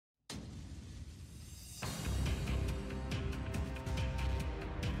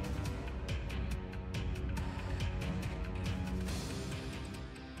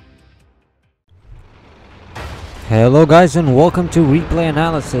Hello guys and welcome to replay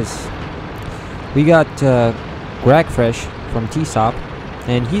analysis. We got Gragfresh from TSOP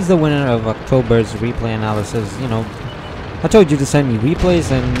and he's the winner of October's replay analysis. You know, I told you to send me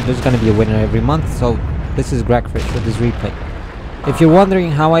replays and there's gonna be a winner every month, so this is Gragfresh with this replay. If you're wondering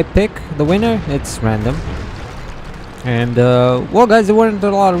how I pick the winner, it's random. And well guys, there weren't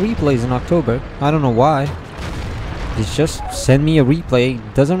a lot of replays in October. I don't know why. It's just send me a replay.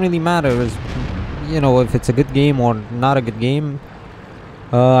 Doesn't really matter as you know if it's a good game or not a good game.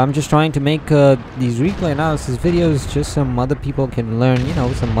 I'm just trying to make these replay analysis videos just some other people can learn, you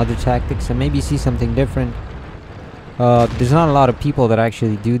know, some other tactics and maybe see something different. There's not a lot of people that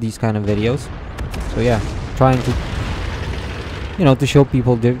actually do these kind of videos, so yeah, trying to, you know, to show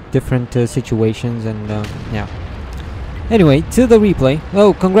people different situations and yeah. Anyway, to the replay.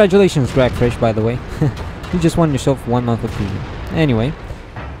 Oh, congratulations Gragfresh, by the way. You just won yourself 1 month of premium. Anyway,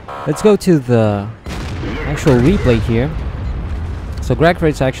 let's go to the actual replay here. So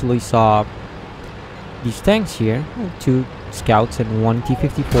Gragfresh actually saw these tanks here, 2 scouts and 1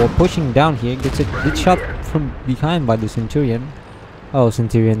 T-54 pushing down here. Gets a good shot from behind by the Centurion. Oh,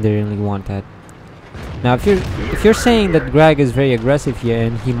 Centurion didn't really want that. Now if you're saying that Grag is very aggressive here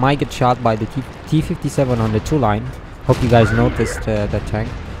and he might get shot by the T-57 on the 2 line, hope you guys noticed that tank.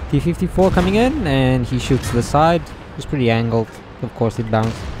 T-54 coming in and he shoots the side. It's pretty angled. Of course it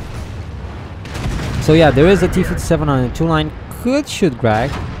bounced. So yeah, there is a T-57 on the 2 line. Could shoot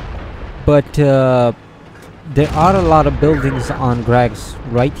Grag, but there are a lot of buildings on Grag's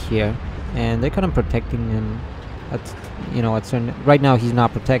right here, and they're kind of protecting him. At, you know, at certain. Right now he's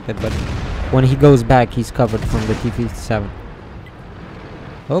not protected, but when he goes back, he's covered from the T-57.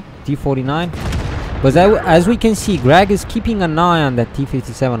 Oh, T-49. But as we can see, Grag is keeping an eye on that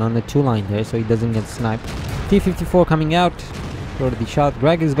T-57 on the 2 line there, so he doesn't get sniped. T-54 coming out for the shot.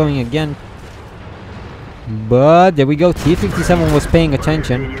 Grag is going again. But there we go. T-57 was paying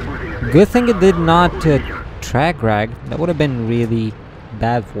attention. Good thing it did not track Grag. That would have been really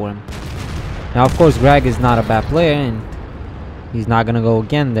bad for him. Now, of course, Grag is not a bad player, and he's not going to go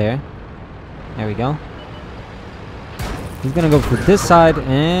again there. There we go. He's going to go for this side,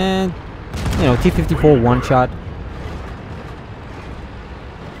 and, you know, T-54 one shot.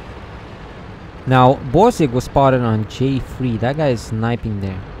 Now, Borsig was spotted on J3. That guy is sniping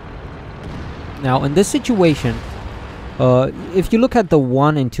there. Now, in this situation, if you look at the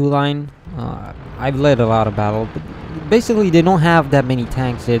 1 and 2 line, I've led a lot of battle, but basically they don't have that many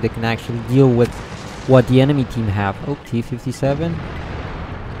tanks there that can actually deal with what the enemy team have. Oh, T-57.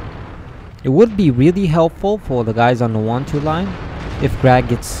 It would be really helpful for the guys on the 1-2 line if Grag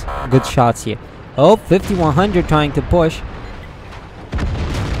gets good shots here. Oh, 5100 trying to push.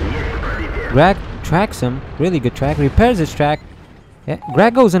 Grag tracks him. Really good track. Repairs his track. Yeah,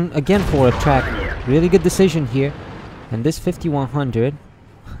 Grag goes in again for a track. Really good decision here. And this 5100,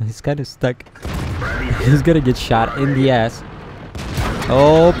 he's kind of stuck. He's gonna get shot in the ass.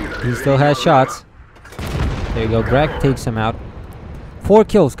 Oh, he still has shots. There you go. Grag takes him out. 4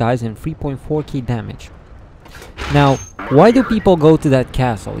 kills, guys, and 3.4k damage. Now, why do people go to that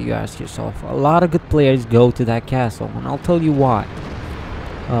castle, you ask yourself? A lot of good players go to that castle, and I'll tell you why.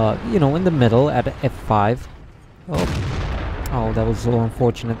 You know, in the middle at F5. Oh, that was so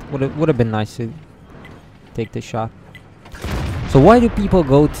unfortunate. Would have been nice to take the shot. So why do people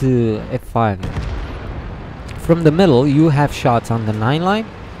go to F5? From the middle, you have shots on the 9 line.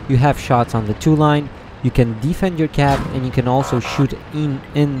 You have shots on the 2 line. You can defend your cap, and you can also shoot in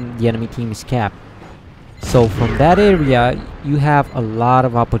the enemy team's cap. So from that area, you have a lot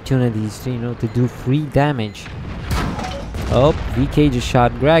of opportunities to, you know, to do free damage. Oh, VK just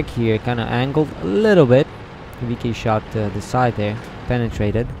shot Grag here, kind of angled a little bit. VK shot the side there,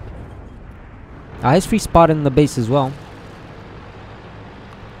 penetrated. IS-3 spotted in the base as well.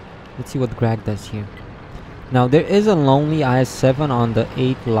 Let's see what Grag does here. Now there is a lonely IS-7 on the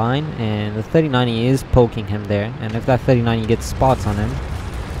 8th line, and the 3090 is poking him there. And if that 3090 gets spots on him,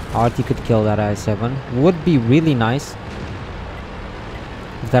 RT could kill that IS-7. Would be really nice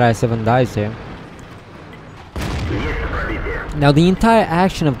if that IS-7 dies there. Now the entire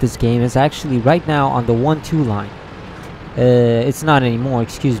action of this game is actually right now on the 1-2 line. It's not anymore,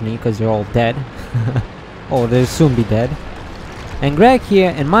 excuse me, because they're all dead. Oh, they'll soon be dead. And Grag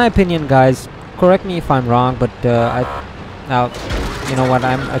here, in my opinion, guys, correct me if I'm wrong, but now you know what,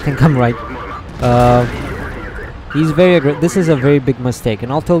 I think I'm right. He's very aggressive. This is a very big mistake,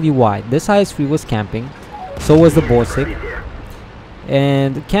 and I'll tell you why. This IS-3 was camping, so was the Borsig,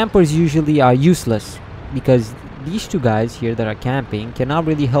 and campers usually are useless because these 2 guys here that are camping cannot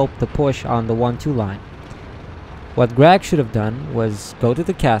really help the push on the 1-2 line. What Greg should have done was go to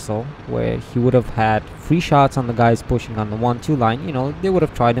the castle, where he would have had free shots on the guys pushing on the 1-2 line. You know, they would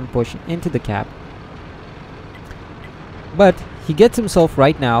have tried and push into the cap. But he gets himself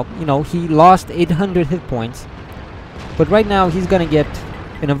right now, you know, he lost 800 hit points. But right now he's gonna get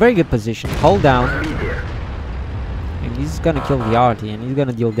in a very good position, hold down. And he's gonna kill the RT and he's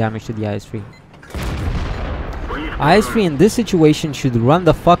gonna deal damage to the IS-3. IS-3 in this situation should run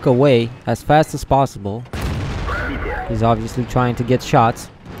the fuck away as fast as possible. He's obviously trying to get shots.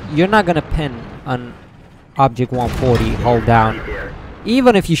 You're not gonna pin on object 140, hold down.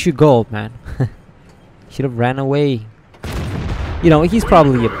 Even if you shoot gold, man. Should have ran away. You know, he's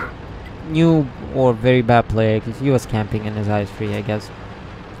probably a new or very bad player because he was camping in his IS-3, I guess.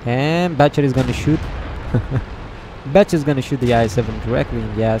 And Batcher is gonna shoot. Batcher is gonna shoot the IS-7 directly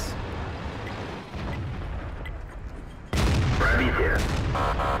in the ass.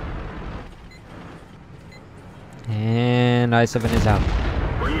 And IS-7 is out.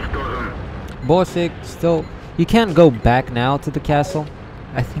 Borsig still... You can't go back now to the castle.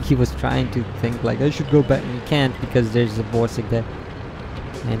 I think he was trying to think like, I should go back. And you can't because there's a Borsig there.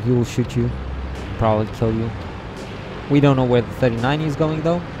 And he will shoot you. Probably kill you. We don't know where the 39 is going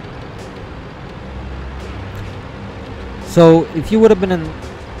though. So if you would have been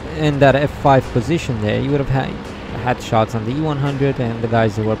in that F5 position there, you would have had shots on the E100 and the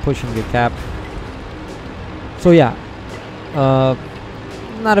guys that were pushing your cap. So yeah,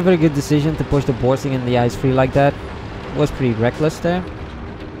 not a very good decision to push the Borsig in the IS-3 like that. Was pretty reckless there,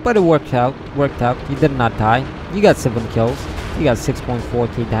 but it worked out. You did not die. You got 7 kills. You got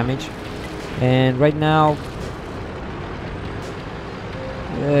 6.4k damage, and right now,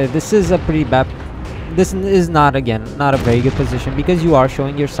 this is a pretty bad. This is not a very good position because you are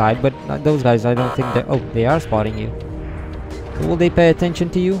showing your side, but those guys, I don't think they. Oh, they are spotting you. Will they pay attention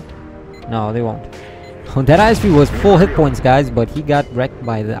to you? No, they won't. That IS-3 was full hit points, guys, but he got wrecked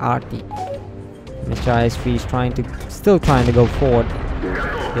by the RT. Mr. IS-3 is still trying to go forward.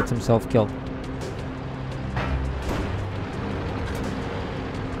 Gets himself killed.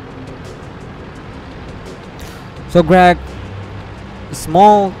 So Greg,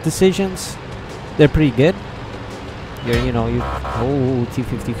 small decisions, they're pretty good. Oh,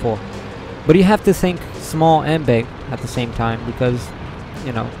 T-54. But you have to think small and big at the same time because,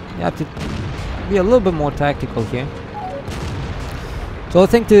 you know, you have to be a little bit more tactical here. So I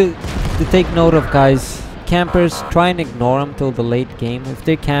think to take note of, guys, campers, try and ignore them till the late game. If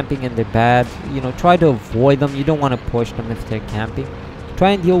they're camping and they're bad, you know, try to avoid them. You don't want to push them if they're camping.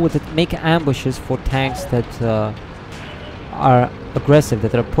 Try and deal with it. Make ambushes for tanks that are aggressive,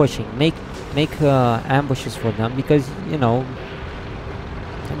 that are pushing. Make ambushes for them because, you know,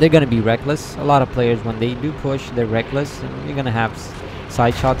 they're gonna be reckless. A lot of players, when they do push, they're reckless, and you're gonna have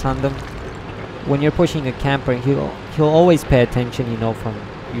side shots on them. When you're pushing a camper, he'll always pay attention, you know, from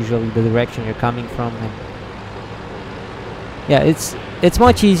usually the direction you're coming from. And yeah, it's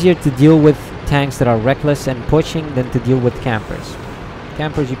much easier to deal with tanks that are reckless and pushing than to deal with campers.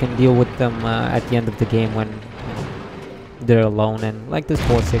 Campers, you can deal with them at the end of the game when, you know, they're alone, and like this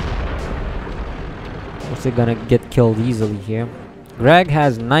Borsig. Borsig gonna get killed easily here. Greg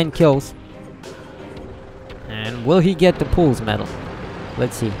has 9 kills, and will he get the Pools medal?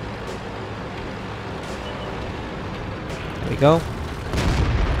 Let's see. There we go.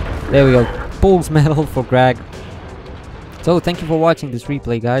 There we go. Pools medal for Greg. So thank you for watching this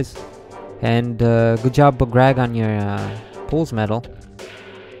replay, guys, and good job, Greg, on your Pools medal.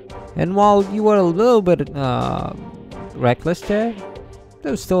 And while you were a little bit reckless there, it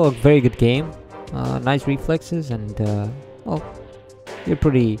was still a very good game. Nice reflexes, and well,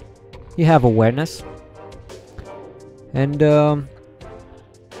 you have awareness. And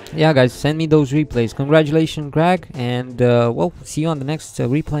yeah, guys, send me those replays. Congratulations, Greg, and well, see you on the next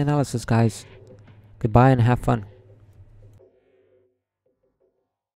replay analysis, guys. Goodbye and have fun.